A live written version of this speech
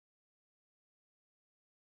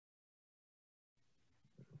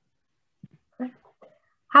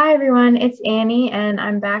Hi everyone, it's Annie and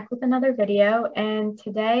I'm back with another video. And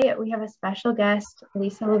today we have a special guest,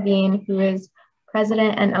 Lisa Levine, who is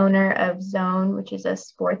president and owner of Zone, which is a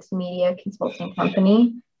sports media consulting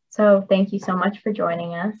company. So thank you so much for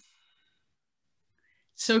joining us.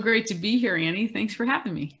 So great to be here, Annie. Thanks for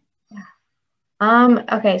having me.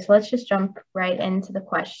 Okay, so let's just jump right into the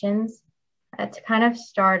questions. To kind of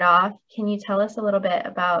start off, can you tell us a little bit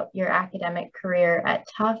about your academic career at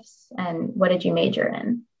Tufts and what did you major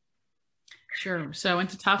in? Sure. So I went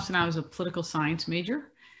to Tufts and I was a political science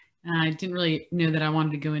major. I didn't really know that I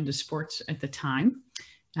wanted to go into sports at the time.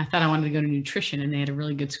 I thought I wanted to go to nutrition, and they had a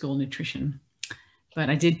really good school, nutrition. But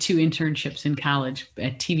I did two internships in college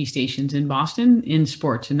at TV stations in Boston in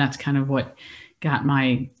sports, and that's kind of what got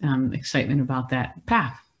my excitement about that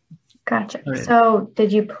path. Gotcha. Started. So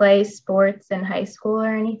did you play sports in high school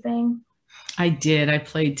or anything? I did. I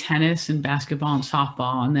played tennis and basketball and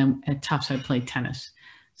softball, and then at Tufts I played tennis.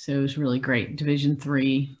 So it was really great. Division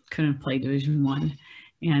III, couldn't play Division I,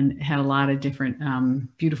 and had a lot of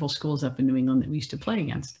different beautiful schools up in New England that we used to play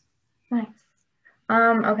against. Nice.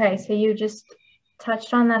 Okay, so you just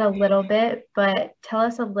touched on that a little bit, but tell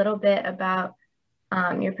us a little bit about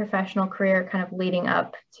your professional career kind of leading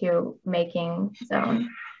up to making Zone.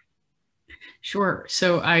 Sure.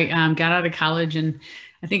 So I got out of college and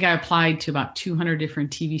I think I applied to about 200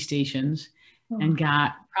 different TV stations and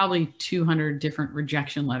got probably 200 different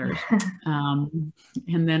rejection letters. And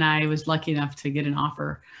then I was lucky enough to get an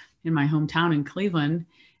offer in my hometown in Cleveland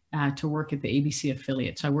to work at the ABC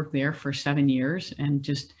affiliate. So I worked there for 7 years and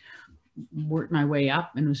just worked my way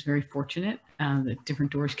up and was very fortunate that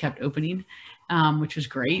different doors kept opening, which was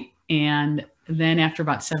great. And then after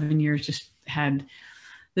about 7 years, just had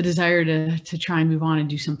the desire to try and move on and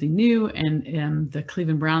do something new. And the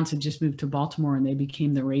Cleveland Browns had just moved to Baltimore and they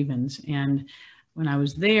became the Ravens. And when I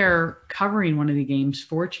was there covering one of the games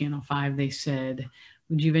for Channel 5, they said,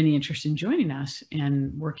 would you have any interest in joining us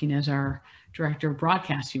and working as our director of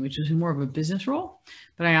broadcasting, which was more of a business role.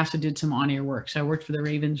 But I also did some on-air work. So I worked for the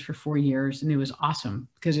Ravens for 4 years and it was awesome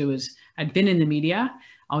because I'd been in the media,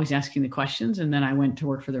 always asking the questions. And then I went to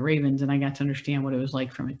work for the Ravens and I got to understand what it was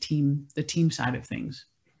like from the team side of things.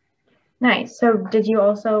 Nice.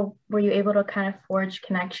 So were you able to kind of forge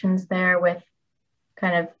connections there with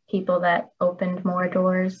kind of people that opened more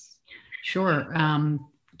doors? Sure.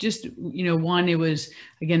 Just, one, it was,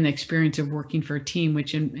 again, the experience of working for a team,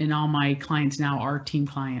 which in all my clients now are team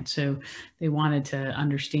clients. So they wanted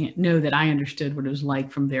to know that I understood what it was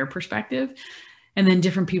like from their perspective. And then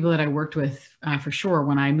different people that I worked with, for sure.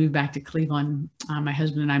 When I moved back to Cleveland, my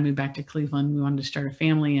husband and I moved back to Cleveland, we wanted to start a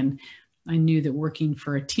family, and I knew that working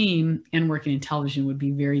for a team and working in television would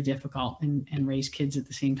be very difficult and raise kids at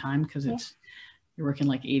the same time because you're working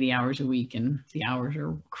like 80 hours a week and the hours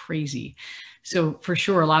are crazy. So for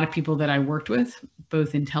sure, a lot of people that I worked with,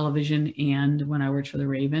 both in television and when I worked for the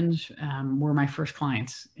Ravens, were my first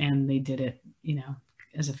clients, and they did it,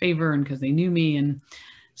 as a favor and because they knew me. And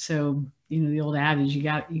so, the old adage, you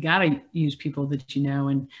got to use people that you know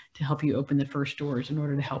and to help you open the first doors in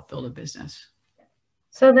order to help build a business.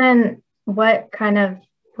 So then what kind of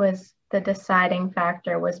was the deciding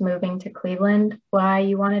factor? Was moving to Cleveland why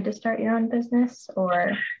you wanted to start your own business,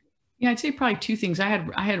 or? Yeah, I'd say probably two things. I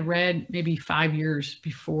had read maybe 5 years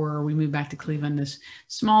before we moved back to Cleveland this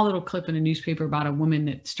small little clip in a newspaper about a woman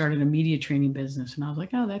that started a media training business. And I was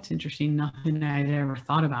like, oh, that's interesting. Nothing I'd ever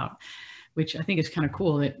thought about, which I think is kind of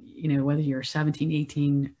cool that, whether you're 17,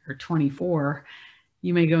 18 or 24,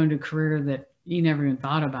 you may go into a career that you never even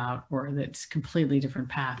thought about or that's completely different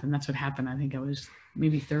path. And that's what happened. I think I was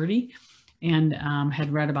maybe 30 and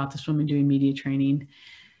had read about this woman doing media training.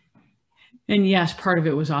 And yes, part of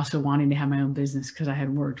it was also wanting to have my own business because I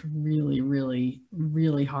had worked really, really,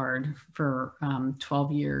 really hard for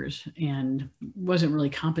 12 years and wasn't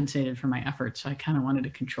really compensated for my efforts. So I kind of wanted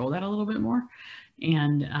to control that a little bit more,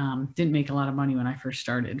 and didn't make a lot of money when I first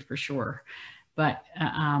started, for sure. But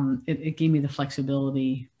it gave me the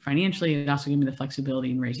flexibility financially. It also gave me the flexibility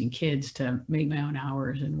in raising kids to make my own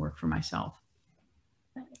hours and work for myself.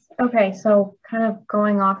 Okay, so kind of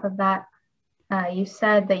going off of that, you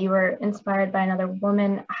said that you were inspired by another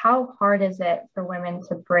woman. How hard is it for women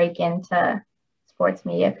to break into sports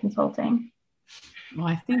media consulting? Well,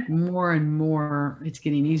 I think more and more it's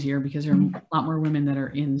getting easier because there are a lot more women that are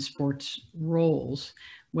in sports roles,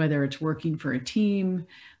 whether it's working for a team,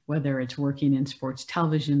 whether it's working in sports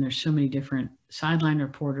television. There's so many different sideline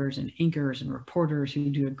reporters and anchors and reporters who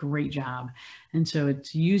do a great job. And so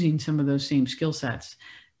it's using some of those same skill sets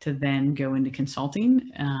to then go into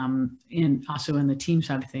consulting. And also in the team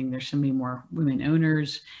side of things, there's so many more women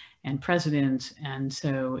owners and presidents. And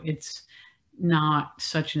so it's not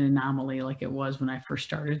such an anomaly like it was when I first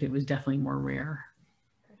started. It was definitely more rare.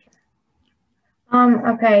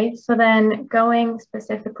 Okay, so then going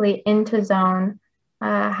specifically into Zone,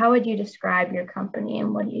 how would you describe your company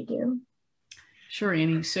and what do you do? Sure,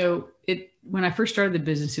 Annie. So when I first started the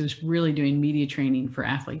business, it was really doing media training for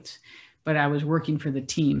athletes, but I was working for the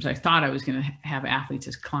teams. I thought I was going to have athletes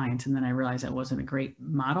as clients, and then I realized that wasn't a great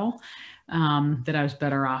model. That I was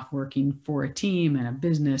better off working for a team and a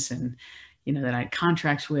business, and that I had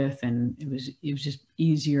contracts with, and it was just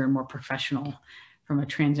easier and more professional from a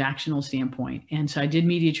transactional standpoint. And so I did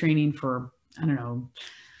media training for, I don't know,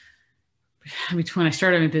 when I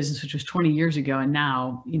started my business, which was 20 years ago, and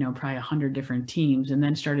now, probably 100 different teams, and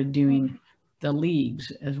then started doing the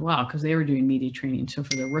leagues as well, because they were doing media training. So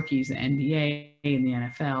for the rookies, the NBA and the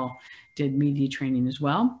NFL did media training as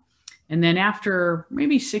well. And then after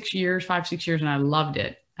maybe 6 years, 5, 6 years, and I loved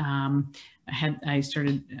it. I had a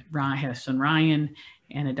son, Ryan,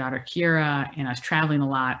 and a daughter, Kiera, and I was traveling a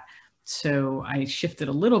lot. So I shifted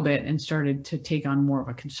a little bit and started to take on more of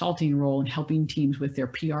a consulting role in helping teams with their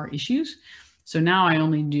PR issues. So now I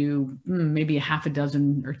only do maybe a half a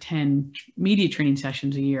dozen or 10 media training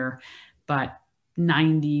sessions a year, but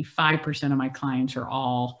 95% of my clients are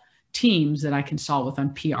all teams that I consult with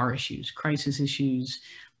on PR issues, crisis issues,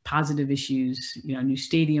 positive issues, new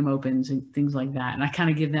stadium opens and things like that. And I kind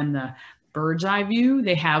of give them the bird's eye view.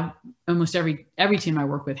 They have almost every team I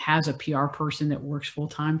work with has a PR person that works full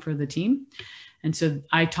time for the team. And so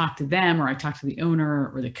I talk to them, or I talk to the owner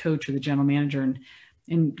or the coach or the general manager,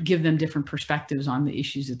 and give them different perspectives on the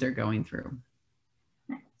issues that they're going through.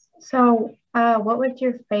 So what would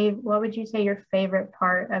you say your favorite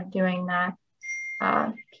part of doing that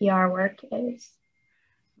PR work is?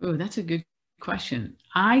 Oh, that's a good question.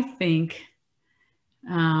 I think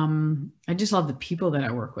I just love the people that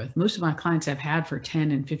I work with. Most of my clients I've had for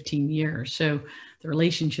 10 and 15 years. So the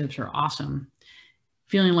relationships are awesome.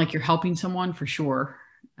 Feeling like you're helping someone, for sure.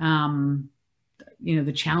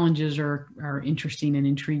 The challenges are interesting and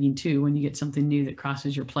intriguing too, when you get something new that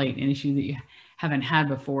crosses your plate, an issue that you haven't had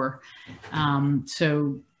before.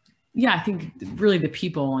 So yeah, I think really the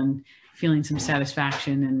people, and feeling some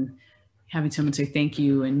satisfaction and having someone say thank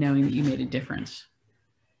you and knowing that you made a difference.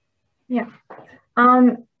 Yeah.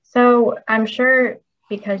 So I'm sure,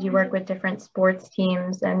 because you work with different sports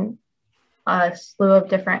teams and a slew of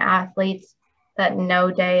different athletes, that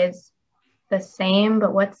no day is the same,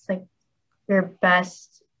 but what's like your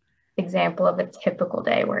best example of a typical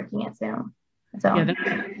day working at Zoom? Yeah,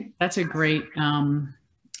 that's a great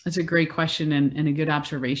question and a good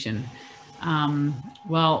observation.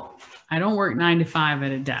 Well, I don't work 9 to 5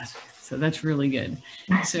 at a desk, so that's really good.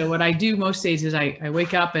 So what I do most days is I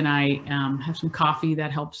wake up and I have some coffee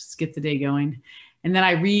that helps get the day going. And then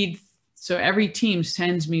I read. So every team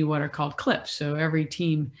sends me what are called clips. So every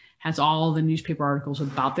team has all the newspaper articles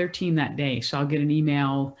about their team that day. So I'll get an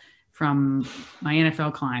email from my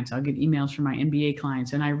NFL clients. I'll get emails from my NBA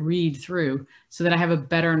clients, and I read through so that I have a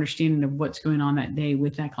better understanding of what's going on that day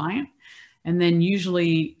with that client. And then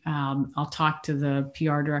usually I'll talk to the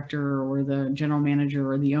PR director or the general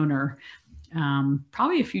manager or the owner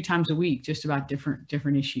probably a few times a week, just about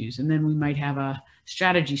different issues. And then we might have a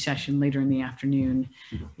strategy session later in the afternoon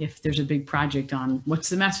if there's a big project on what's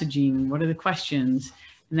the messaging, what are the questions.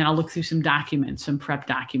 And then I'll look through some documents, some prep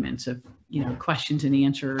documents of questions and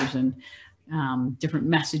answers, and different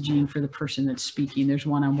messaging for the person that's speaking. There's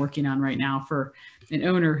one I'm working on right now for an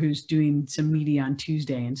owner who's doing some media on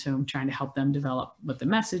Tuesday. And so I'm trying to help them develop what the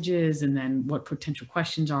message is, and then what potential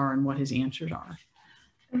questions are and what his answers are.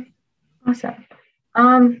 Awesome.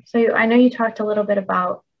 So I know you talked a little bit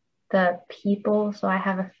about the people, so I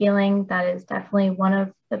have a feeling that is definitely one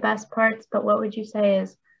of the best parts, but what would you say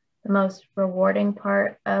is the most rewarding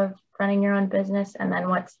part of running your own business? And then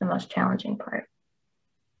what's the most challenging part?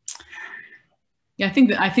 Yeah,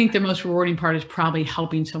 I think the most rewarding part is probably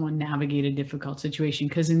helping someone navigate a difficult situation,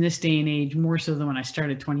 because in this day and age, more so than when I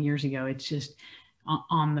started 20 years ago, it's just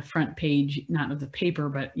on the front page, not of the paper,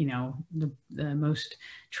 but the most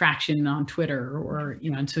traction on Twitter or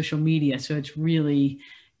on social media. So it's really,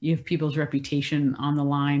 you have people's reputation on the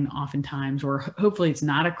line oftentimes, or hopefully it's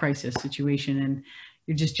not a crisis situation, and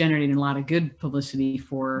you're just generating a lot of good publicity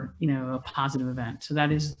for a positive event. So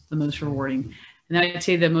that is the most rewarding. And then I'd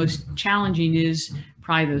say the most challenging is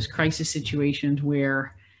probably those crisis situations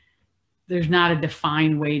where there's not a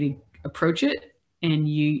defined way to approach it, and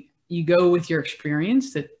you go with your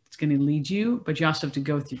experience that's going to lead you, but you also have to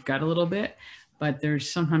go with your gut a little bit. But there's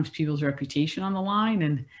sometimes people's reputation on the line,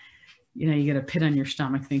 and you get a pit on your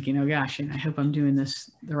stomach thinking, oh gosh, and I hope I'm doing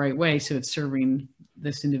this the right way, so it's serving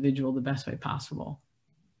this individual the best way possible.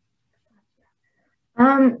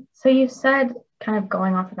 So you said, kind of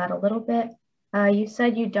going off of that a little bit, you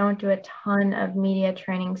said you don't do a ton of media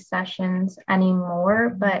training sessions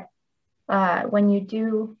anymore, but when you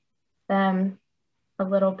do them a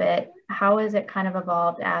little bit, how has it kind of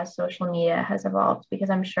evolved as social media has evolved? Because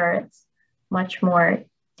I'm sure it's much more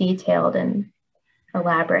detailed and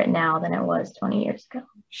elaborate now than it was 20 years ago.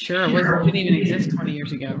 Sure, it didn't even exist 20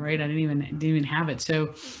 years ago, right? I didn't even have it.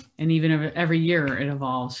 So, and even every year it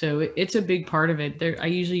evolves. So it's a big part of it. I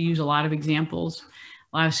usually use a lot of examples,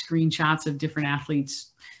 a lot of screenshots of different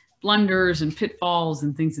athletes' blunders and pitfalls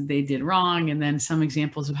and things that they did wrong, and then some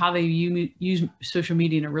examples of how they use social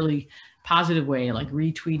media in a really positive way, like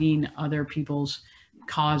retweeting other people's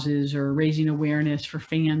causes or raising awareness for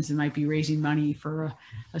fans that might be raising money for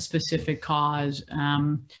a specific cause.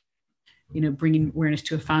 Bringing awareness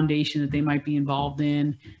to a foundation that they might be involved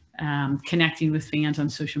in. Connecting with fans on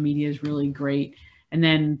social media is really great. And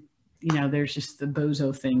then, there's just the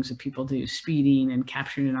bozo things that people do, speeding and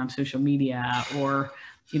capturing it on social media, or,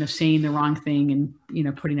 saying the wrong thing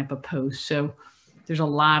and, putting up a post. So there's a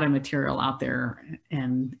lot of material out there.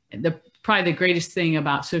 And probably the greatest thing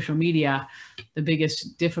about social media, the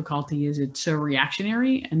biggest difficulty is it's so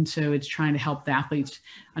reactionary. And so it's trying to help the athletes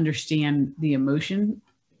understand the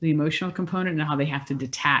emotional component and how they have to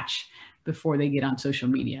detach before they get on social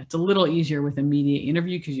media. It's a little easier with a media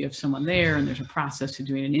interview because you have someone there and there's a process to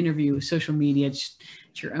doing an interview. With social media, it's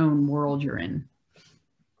your own world you're in.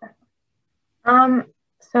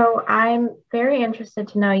 So I'm very interested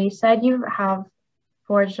to know, you said you have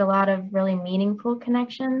forged a lot of really meaningful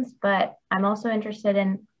connections, but I'm also interested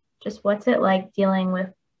in just what's it like dealing with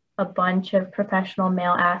a bunch of professional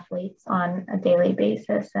male athletes on a daily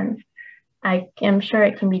basis. And I am sure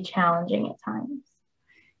it can be challenging at times.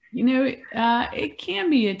 It can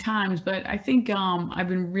be at times, but I think I've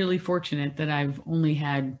been really fortunate that I've only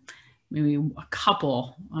had maybe a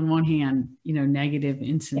couple, on one hand, negative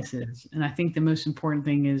instances. And I think the most important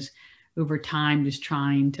thing is over time, just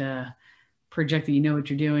trying to project that you know what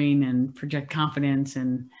you're doing and project confidence,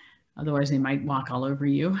 and otherwise they might walk all over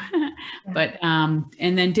you. But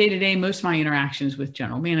and then day to day, most of my interactions with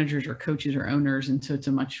general managers or coaches or owners, and so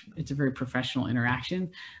it's a very professional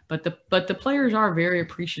interaction. But the players are very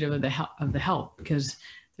appreciative of the help because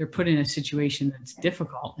they're put in a situation that's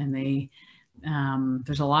difficult, and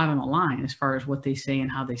there's a lot on the line as far as what they say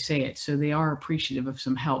and how they say it. So they are appreciative of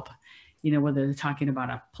some help, whether they're talking about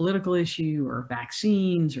a political issue or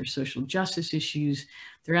vaccines or social justice issues.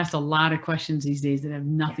 They're asked a lot of questions these days that have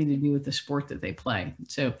nothing to do with the sport that they play.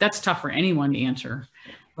 So that's tough for anyone to answer,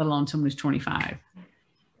 let alone someone who's 25.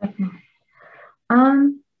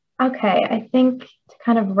 Okay, I think to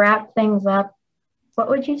kind of wrap things up, what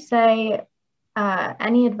would you say,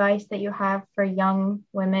 any advice that you have for young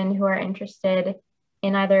women who are interested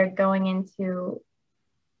in either going into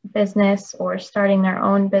business or starting their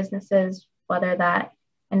own businesses, whether that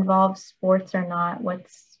involves sports or not? What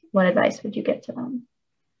advice would you give to them?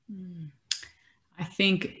 I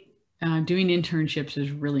think doing internships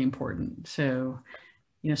is really important. So,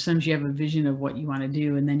 sometimes you have a vision of what you want to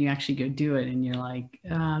do, and then you actually go do it, and you're like,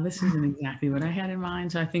 this isn't exactly what I had in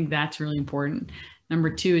mind. So I think that's really important. Number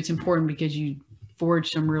two, it's important because you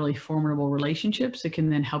forge some really formidable relationships that can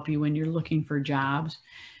then help you when you're looking for jobs.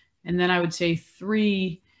 And then I would say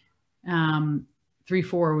three,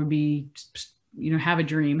 four would be, have a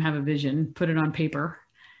dream, have a vision, put it on paper,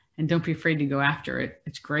 and don't be afraid to go after it.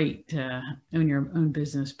 It's great to own your own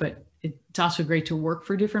business, but it's also great to work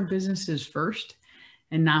for different businesses first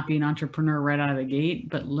and not be an entrepreneur right out of the gate,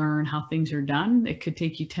 but learn how things are done. It could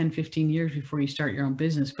take you 10, 15 years before you start your own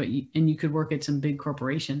business, but you could work at some big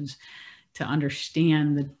corporations to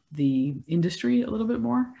understand the industry a little bit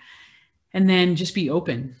more. And then just be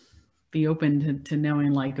open to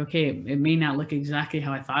knowing, like, okay, it may not look exactly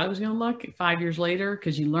how I thought it was going to look 5 years later,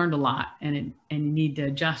 because you learned a lot, and you need to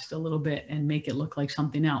adjust a little bit and make it look like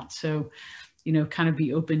something else. So, kind of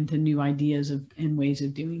be open to new ideas and ways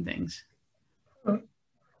of doing things.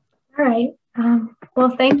 All right.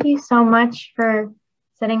 Well, thank you so much for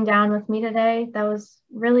sitting down with me today. That was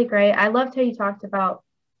really great. I loved how you talked about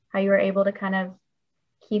how you were able to kind of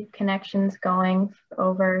keep connections going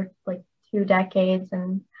over like 2 decades,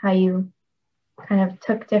 and how you kind of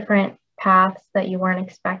took different paths that you weren't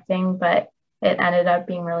expecting, but it ended up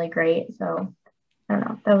being really great. So I don't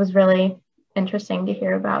know, that was really interesting to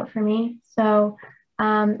hear about for me. So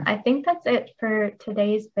I think that's it for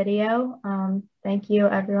today's video. Thank you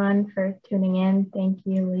everyone for tuning in. Thank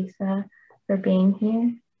you, Lisa, for being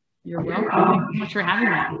here. You're welcome. Thank you so much for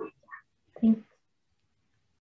having me.